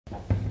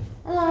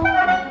Hello,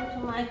 welcome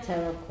to my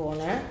tarot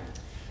corner.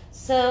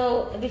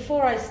 So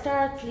before I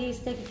start, please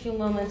take a few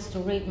moments to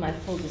read my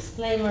full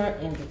disclaimer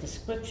in the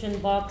description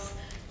box.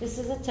 This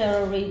is a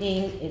tarot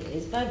reading. It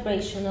is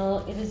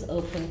vibrational. It is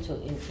open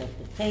to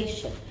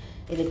interpretation.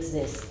 It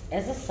exists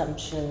as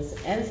assumptions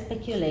and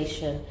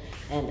speculation,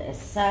 and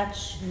as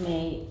such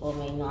may or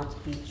may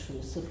not be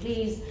true. So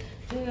please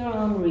do your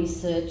own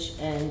research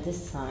and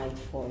decide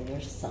for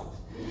yourself.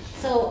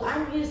 So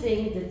I'm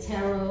using the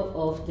Tarot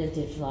of the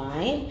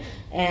Divine,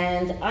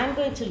 and I'm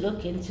going to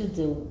look into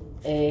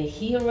the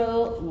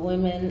hero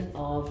women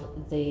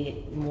of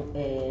the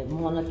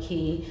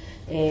monarchy,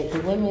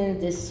 the women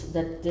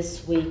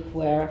this week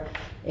were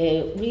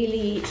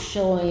really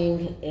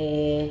showing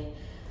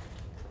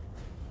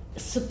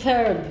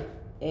superb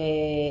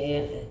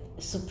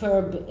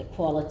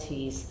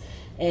qualities,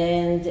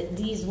 and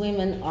these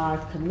women are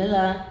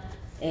Camilla,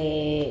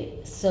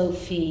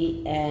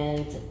 Sophie,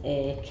 and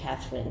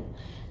Catherine.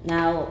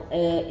 Now,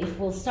 if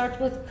we'll start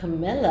with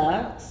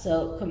Camilla,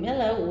 so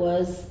Camilla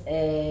was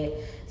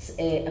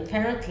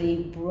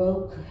apparently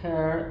broke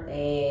her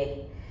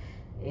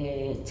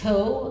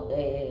toe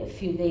a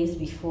few days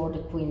before the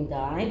Queen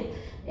died.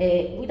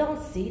 We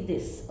don't see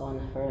this on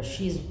her.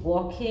 She's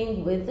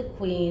walking with the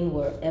Queen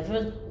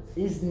wherever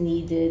is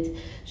needed.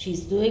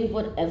 She's doing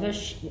whatever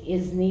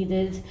is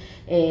needed,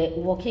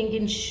 walking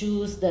in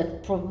shoes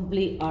that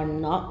probably are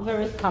not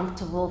very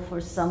comfortable for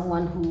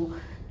someone who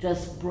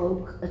just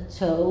broke a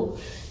toe,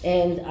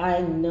 and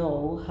I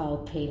know how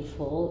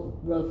painful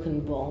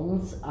broken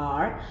bones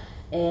are.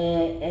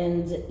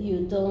 And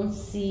you don't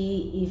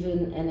see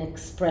even an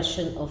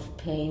expression of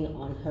pain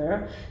on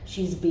her.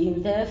 She's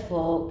been there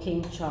for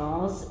King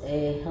Charles,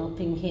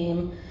 helping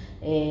him,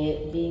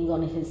 being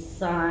on his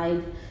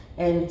side.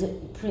 And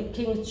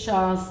King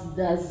Charles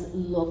does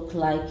look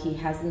like he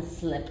hasn't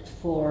slept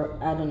for,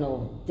 I don't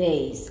know,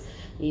 days.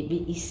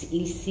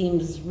 He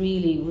seems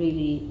really,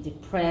 really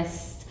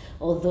depressed,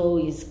 although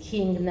he's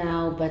king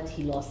now, but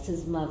he lost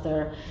his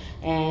mother,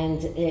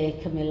 and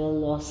Camilla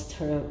lost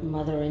her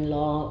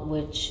mother-in-law,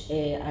 which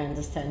I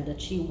understand that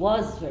she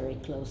was very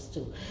close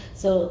to.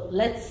 So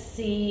let's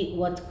see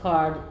what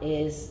card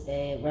is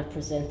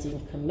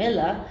representing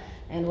Camilla.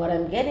 And what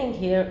I'm getting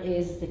here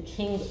is the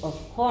King of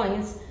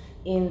Coins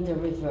in the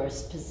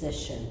reverse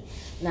position.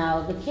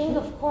 Now, the King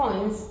of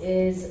Coins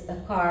is a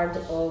card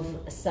of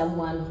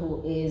someone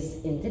who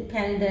is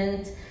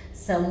independent,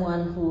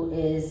 someone who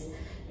is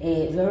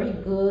very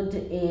good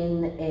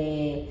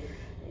in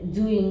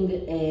doing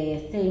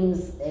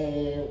things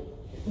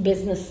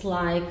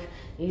business-like.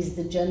 He's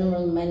the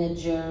general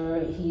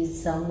manager.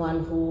 He's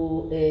someone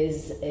who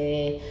is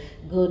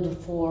good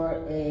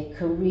for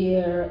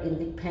career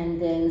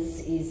independence.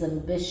 He's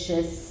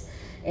ambitious.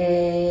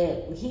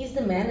 He's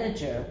the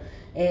manager.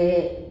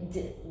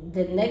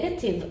 The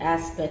negative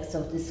aspects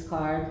of this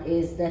card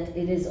is that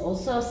it is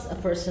also a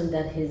person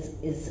that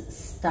is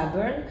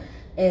stubborn,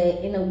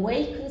 in a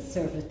way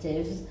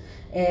conservative,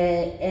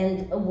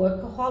 and a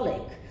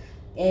workaholic.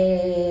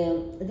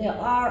 There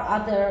are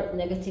other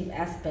negative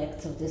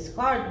aspects of this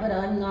card, but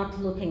I'm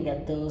not looking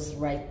at those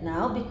right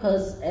now,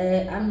 because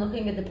I'm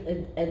looking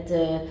at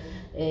the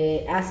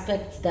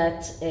aspects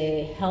that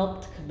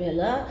helped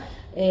Camilla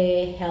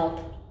help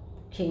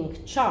King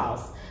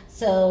Charles.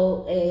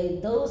 So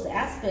those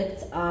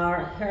aspects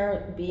are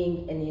her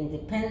being an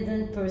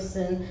independent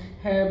person,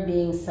 her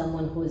being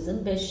someone who is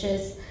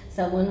ambitious,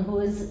 someone who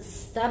is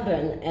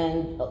stubborn,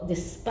 and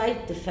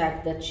despite the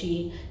fact that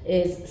she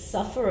is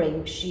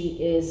suffering, she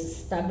is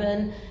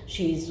stubborn,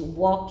 she's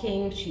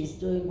walking, she's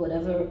doing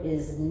whatever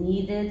is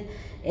needed.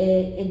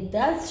 It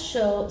does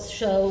show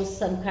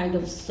some kind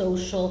of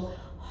social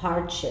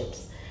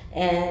hardships,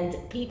 and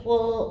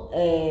people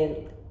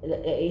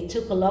it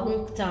took a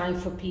long time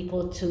for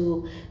people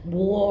to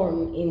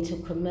warm into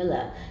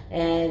Camilla,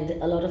 and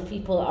a lot of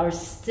people are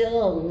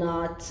still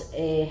not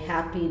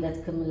happy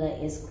that Camilla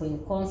is Queen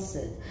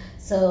Consort.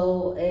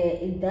 So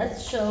it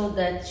does show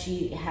that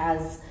she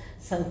has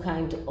some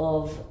kind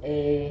of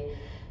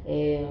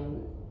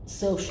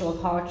social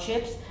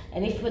hardships.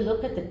 And if we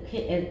look at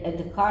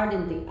the card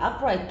in the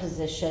upright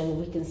position,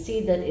 we can see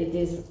that it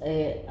is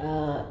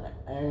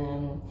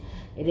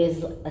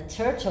a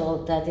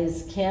turtle that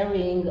is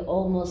carrying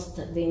almost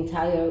the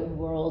entire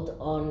world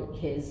on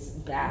his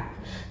back.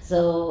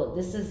 So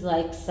this is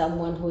like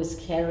someone who is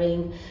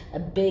carrying a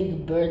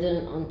big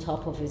burden on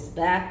top of his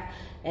back,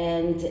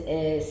 and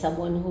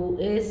someone who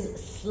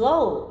is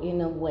slow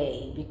in a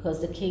way, because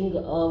the King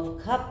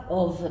of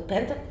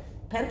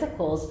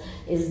Pentacles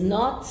is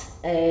not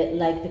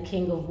like the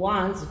King of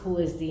Wands, who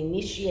is the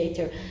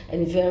initiator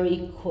and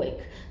very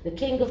quick. The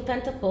King of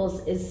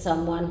Pentacles is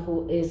someone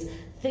who is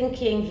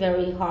thinking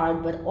very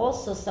hard, but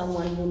also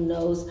someone who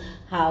knows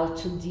how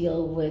to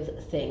deal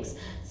with things.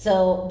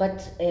 So,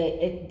 but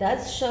it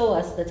does show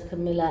us that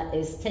Camilla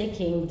is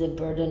taking the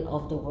burden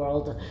of the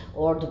world,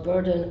 or the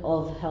burden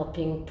of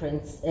helping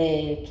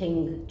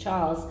King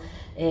Charles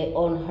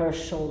on her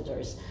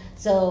shoulders.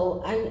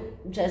 So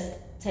I'm just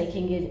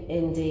taking it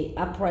in the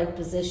upright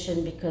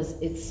position because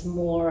it's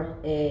more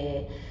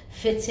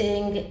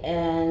fitting,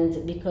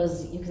 and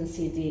because you can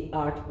see the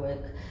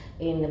artwork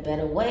in a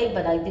better way,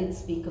 but I did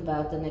speak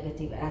about the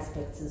negative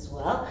aspects as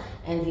well.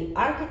 And the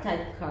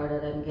archetype card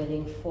that I'm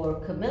getting for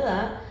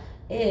Camilla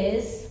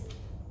is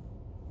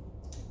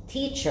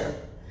teacher.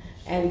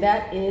 And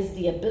that is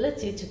the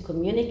ability to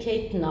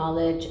communicate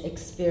knowledge,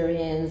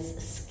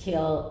 experience,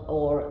 skill,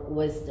 or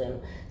wisdom.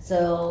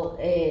 So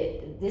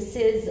this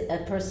is a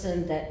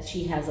person that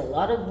she has a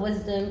lot of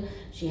wisdom,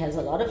 she has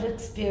a lot of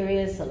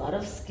experience, a lot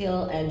of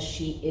skill, and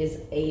she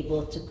is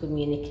able to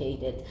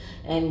communicate it.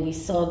 And we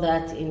saw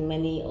that in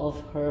many of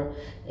her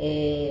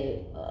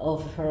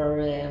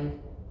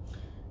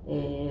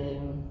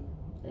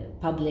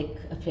public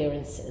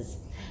appearances.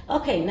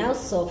 Okay, now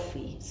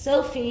Sophie.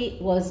 Sophie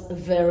was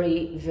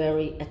very,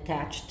 very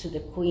attached to the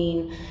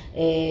queen.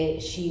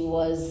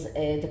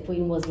 The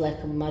queen was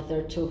like a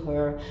mother to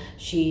her.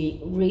 She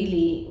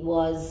really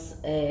was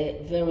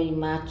very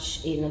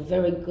much in a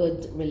very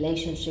good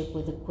relationship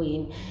with the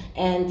queen.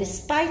 And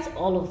despite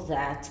all of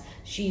that,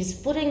 she's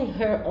putting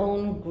her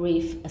own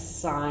grief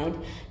aside,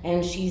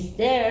 and she's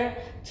there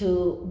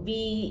to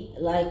be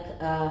like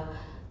a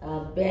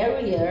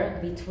barrier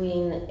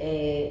between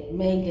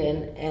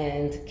Meghan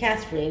and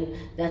Catherine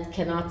that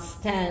cannot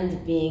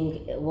stand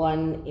being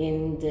one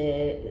in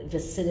the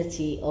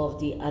vicinity of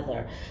the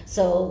other.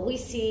 So we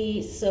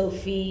see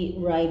Sophie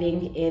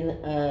riding in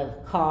a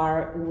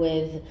car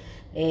with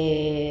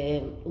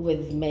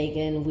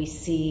Meghan. We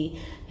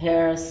see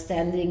her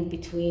standing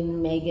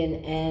between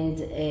Meghan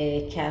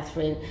and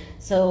Catherine.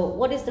 So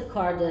what is the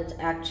card that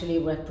actually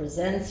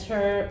represents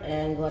her?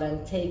 And what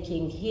I'm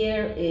taking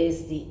here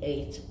is the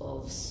Eight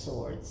of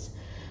Swords.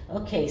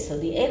 Okay, so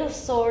the Eight of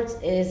Swords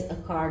is a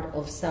card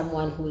of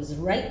someone who is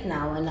right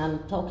now, and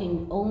I'm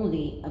talking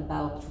only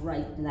about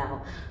right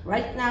now.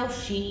 Right now,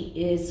 she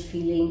is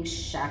feeling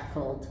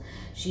shackled.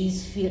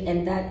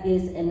 And that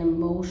is an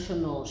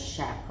emotional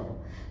shackle,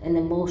 an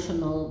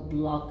emotional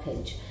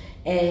blockage.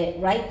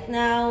 Right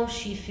now,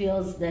 she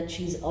feels that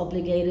she's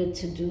obligated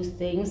to do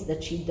things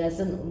that she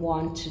doesn't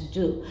want to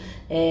do.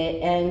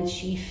 And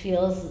she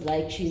feels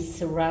like she's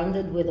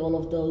surrounded with all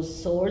of those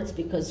swords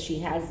because she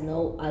has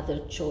no other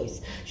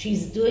choice.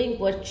 She's doing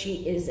what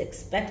she is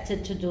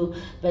expected to do,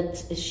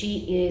 but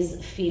she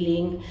is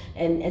feeling,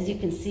 and as you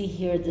can see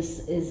here, this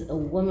is a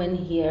woman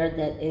here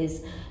that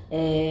is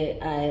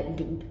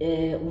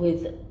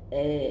with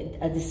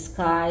a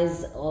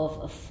disguise of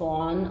a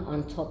fawn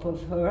on top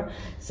of her.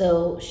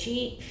 So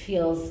she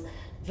feels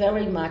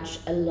very much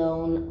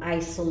alone,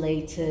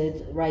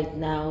 isolated right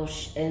now,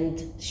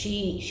 and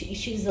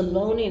she's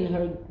alone in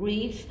her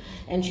grief,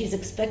 and she's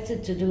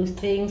expected to do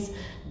things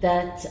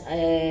that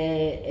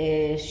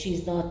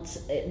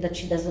that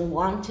she doesn't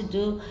want to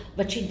do,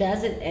 but she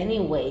does it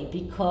anyway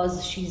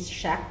because she's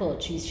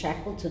shackled. She's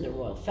shackled to the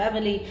royal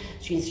family,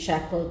 she's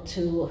shackled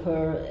to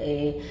her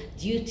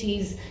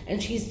duties,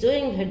 and she's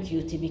doing her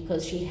duty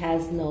because she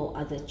has no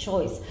other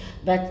choice.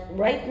 But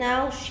right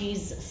now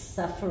she's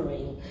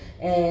suffering,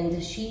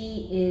 and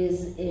she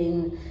is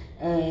in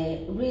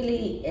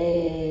really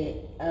a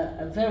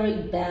very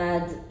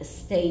bad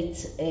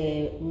state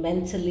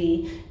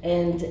mentally,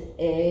 and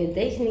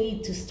they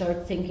need to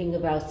start thinking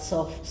about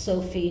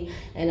Sophie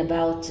and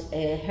about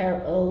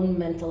her own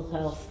mental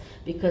health,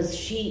 because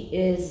she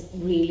is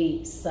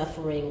really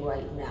suffering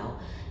right now.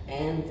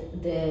 And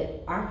the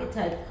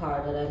archetype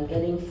card that I'm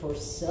getting for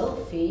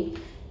Sophie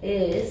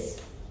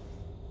is,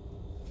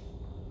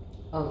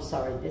 oh, I'm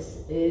sorry,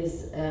 this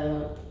is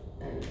an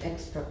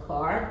extra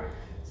card.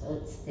 So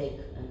let's take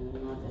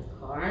another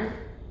card.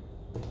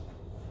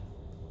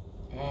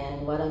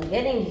 And what I'm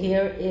getting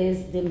here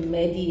is the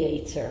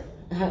mediator.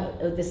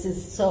 This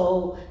is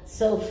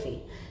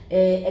Sophie.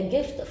 A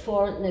gift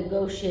for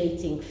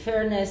negotiating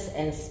fairness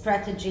and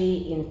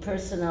strategy in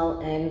personal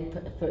and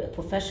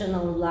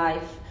professional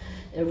life,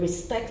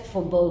 respect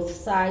for both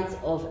sides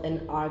of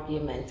an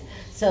argument.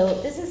 So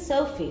this is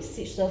Sophie.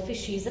 Sophie,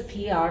 she's a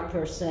PR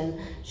person.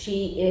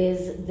 She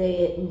is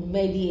the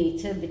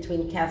mediator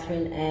between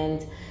Catherine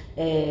and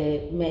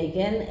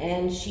Meghan,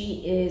 and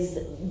she is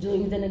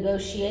doing the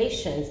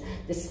negotiations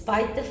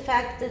despite the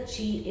fact that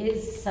she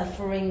is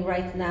suffering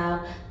right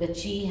now, that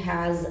she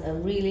has a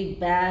really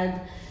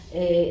bad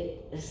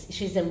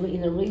she's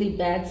in a really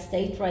bad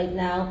state right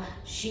now.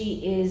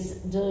 She is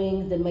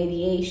doing the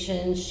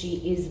mediation. She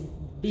is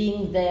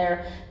being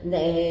there to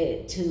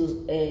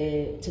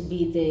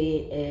be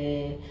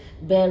the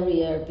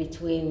barrier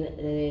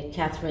between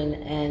Catherine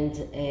and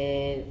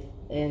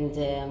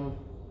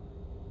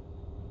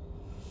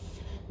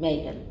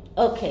Meghan.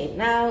 Okay,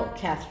 now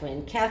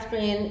Catherine.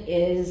 Catherine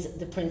is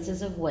the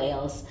Princess of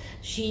Wales.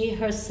 She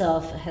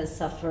herself has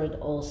suffered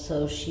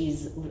also.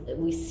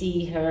 We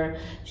see her,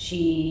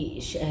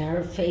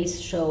 her face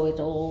show it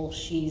all.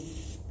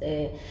 She's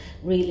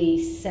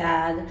really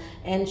sad,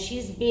 and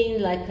she's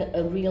been like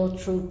a real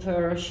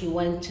trooper. She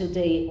went to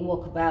the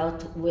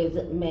walkabout with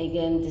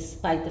Meghan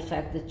despite the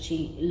fact that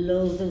she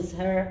loathes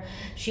her.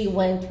 She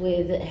went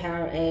with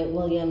her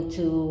William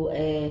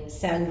to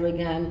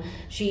Sandringham.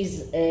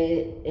 She's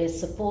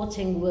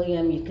supporting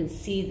William. You can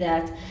see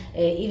that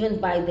even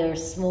by their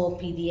small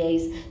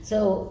PDAs.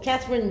 So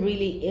Catherine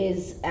really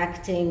is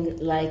acting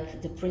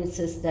like the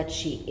princess that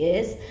she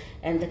is.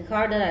 And the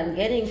card that I'm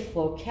getting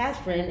for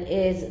Catherine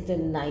is the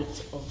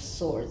Knight of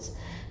Swords.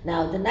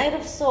 Now, the Knight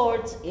of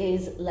Swords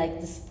is like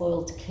the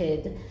spoiled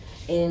kid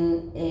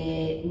in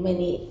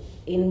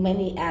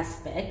many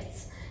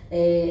aspects.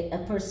 A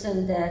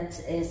person that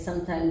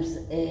sometimes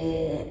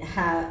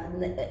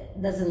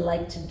doesn't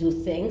like to do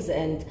things,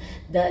 and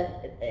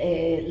that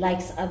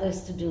likes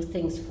others to do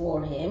things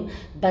for him.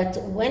 But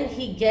when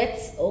he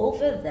gets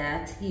over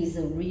that, he's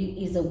a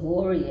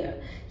warrior.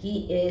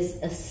 He is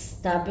a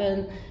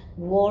stubborn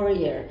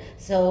warrior.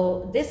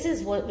 So this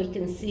is what we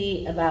can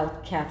see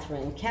about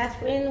Catherine.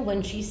 Catherine,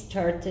 when she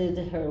started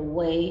her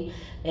way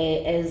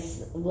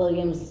as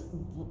William's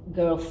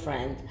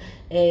girlfriend,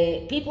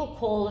 people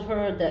called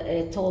her,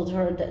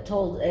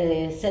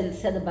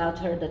 said about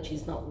her that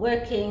she's not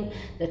working,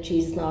 that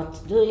she's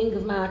not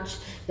doing much,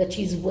 that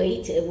she's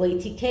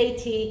waity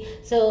Katie.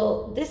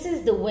 So this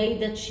is the way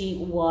that she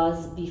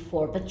was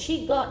before, but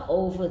she got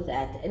over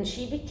that and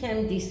she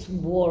became this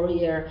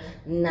warrior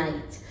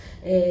knight.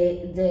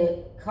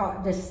 The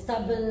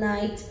stubborn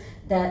knight,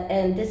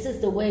 and this is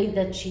the way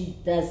that she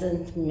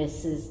doesn't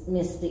miss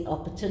the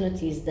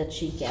opportunities that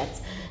she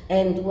gets.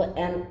 And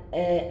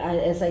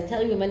as I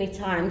tell you many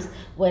times,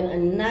 when a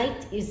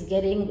knight is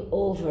getting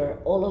over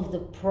all of the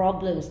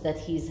problems that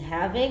he's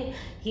having,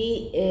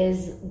 he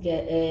is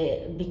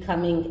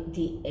becoming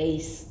the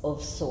Ace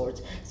of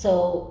Swords.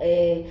 So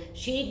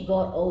she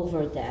got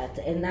over that,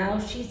 and now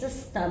she's a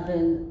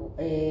stubborn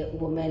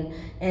woman,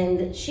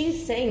 and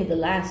she's saying the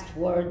last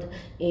word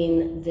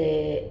in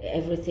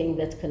everything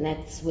that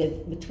connects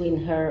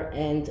between her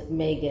and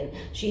Meghan.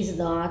 She's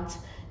not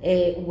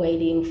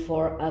waiting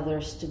for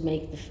others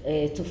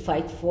to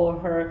fight for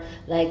her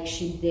like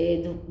she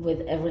did with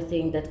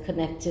everything that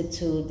connected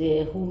to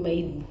the who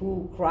made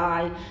who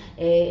cry.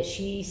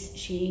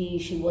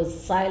 She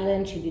was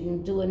silent. She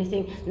didn't do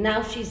anything.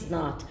 Now she's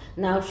not.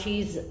 Now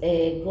she's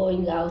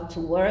going out to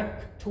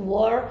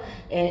war.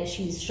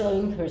 She's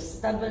showing her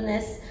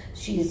stubbornness.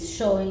 She's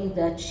showing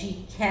that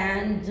she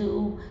can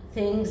do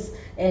things,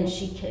 and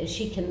she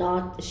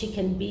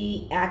can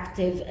be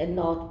active and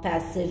not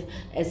passive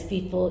as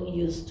people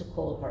used to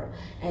call her.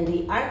 And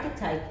the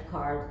archetype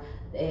card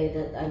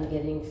that I'm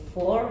getting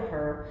for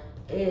her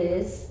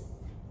is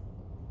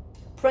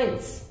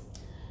Prince.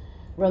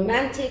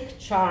 Romantic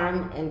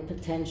charm and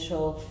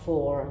potential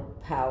for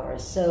power.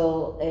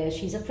 So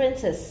she's a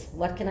princess.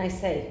 What can I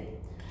say?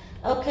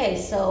 Okay,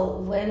 so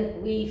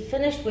when we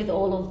finished with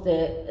all of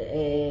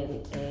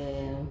the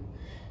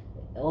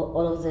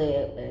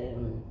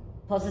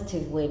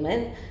positive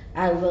women,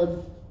 I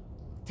will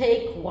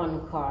take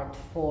one card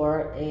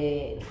for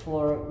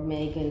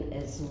Meghan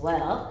as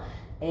well,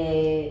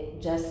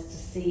 just to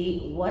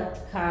see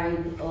what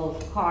kind of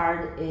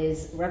card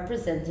is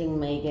representing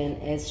Meghan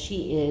as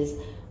she is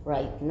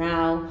right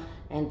now.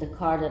 And the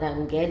card that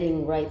I'm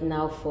getting right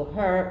now for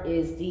her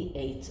is the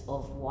Eight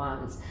of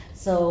Wands.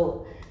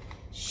 So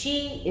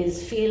she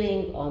is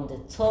feeling on the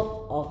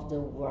top of the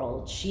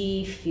world.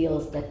 She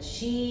feels that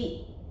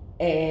she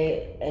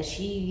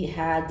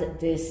had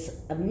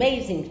this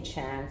amazing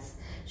chance.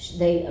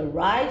 They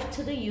arrived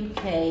to the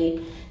UK,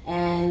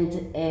 and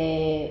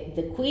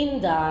the Queen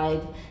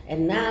died,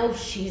 and now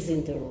she's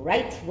in the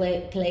right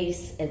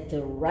place at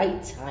the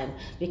right time.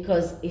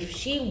 Because if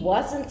she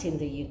wasn't in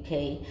the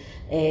UK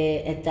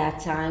at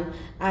that time,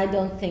 I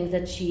don't think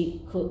that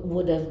she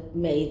would have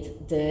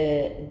made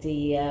the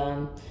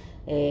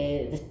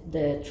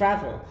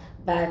travel.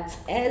 But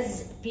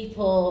as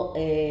people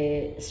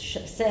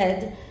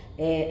said,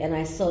 and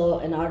I saw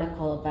an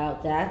article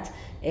about that,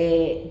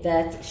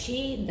 that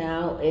she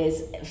now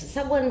is,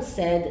 someone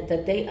said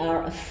that they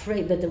are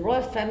afraid, that the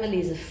royal family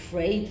is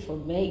afraid for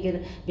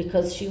Meghan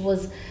because she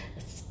was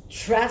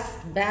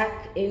thrust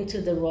back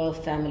into the royal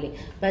family.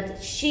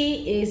 But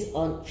she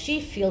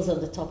feels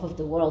on the top of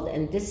the world,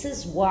 and this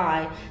is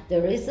why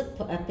there is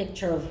a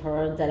picture of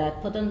her that I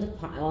put on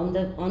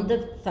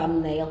the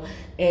thumbnail,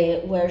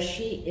 where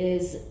she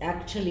is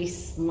actually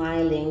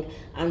smiling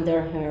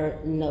under her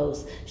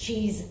nose.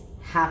 She's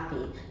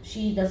happy.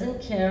 She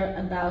doesn't care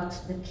about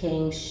the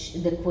king,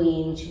 the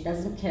queen. She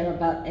doesn't care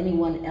about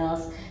anyone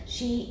else.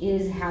 She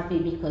is happy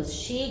because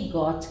she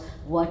got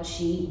what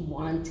she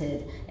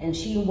wanted, and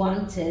she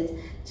wanted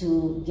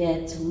to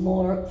get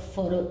more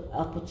photo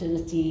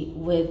opportunities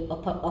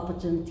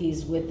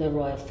with the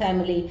royal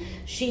family.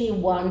 She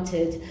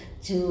wanted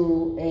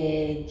to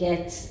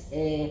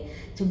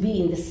to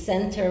be in the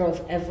center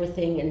of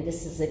everything, and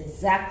this is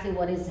exactly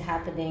what is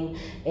happening.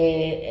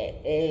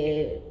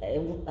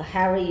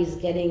 Harry is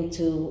getting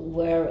to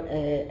wear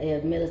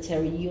a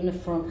military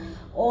uniform.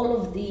 All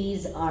of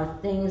these are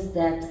things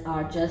that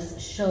are just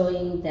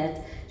showing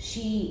that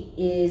she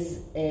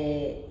is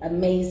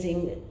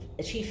amazing.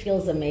 She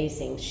feels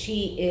amazing.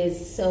 She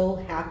is so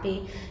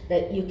happy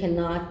that you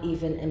cannot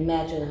even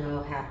imagine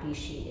how happy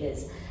she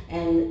is.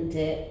 And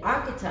the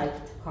archetype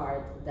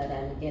card that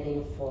I'm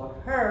getting for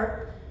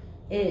her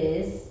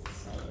is,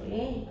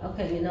 sorry,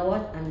 okay, you know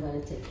what? I'm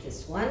going to take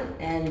this one.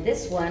 And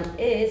this one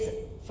is,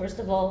 first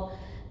of all,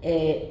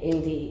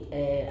 in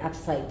the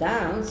upside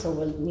down, so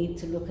we'll need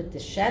to look at the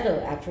shadow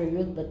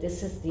attribute, but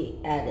this is the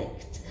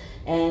addict.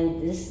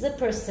 And this is a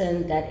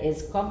person that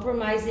is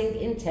compromising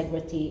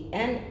integrity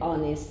and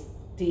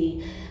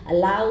honesty,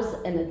 allows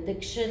an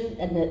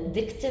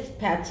addictive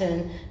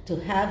pattern to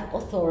have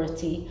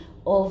authority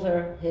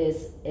over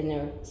his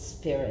inner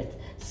spirit.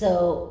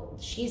 So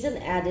she's an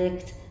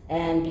addict,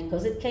 and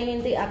because it came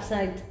in the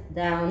upside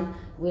down,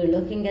 we're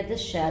looking at the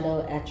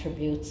shadow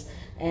attributes.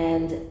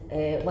 And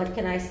what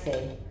can I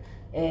say?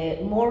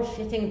 More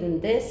fitting than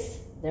this,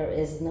 there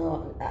is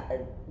no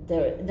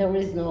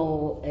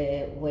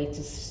way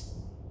to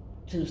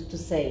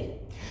say.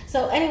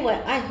 So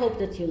anyway, I hope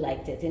that you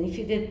liked it, and if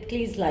you did,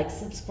 please like,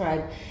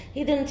 subscribe,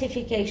 hit the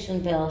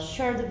notification bell,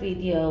 share the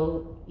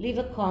video, leave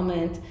a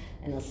comment,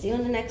 and I'll see you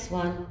on the next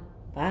one.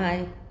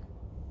 Bye.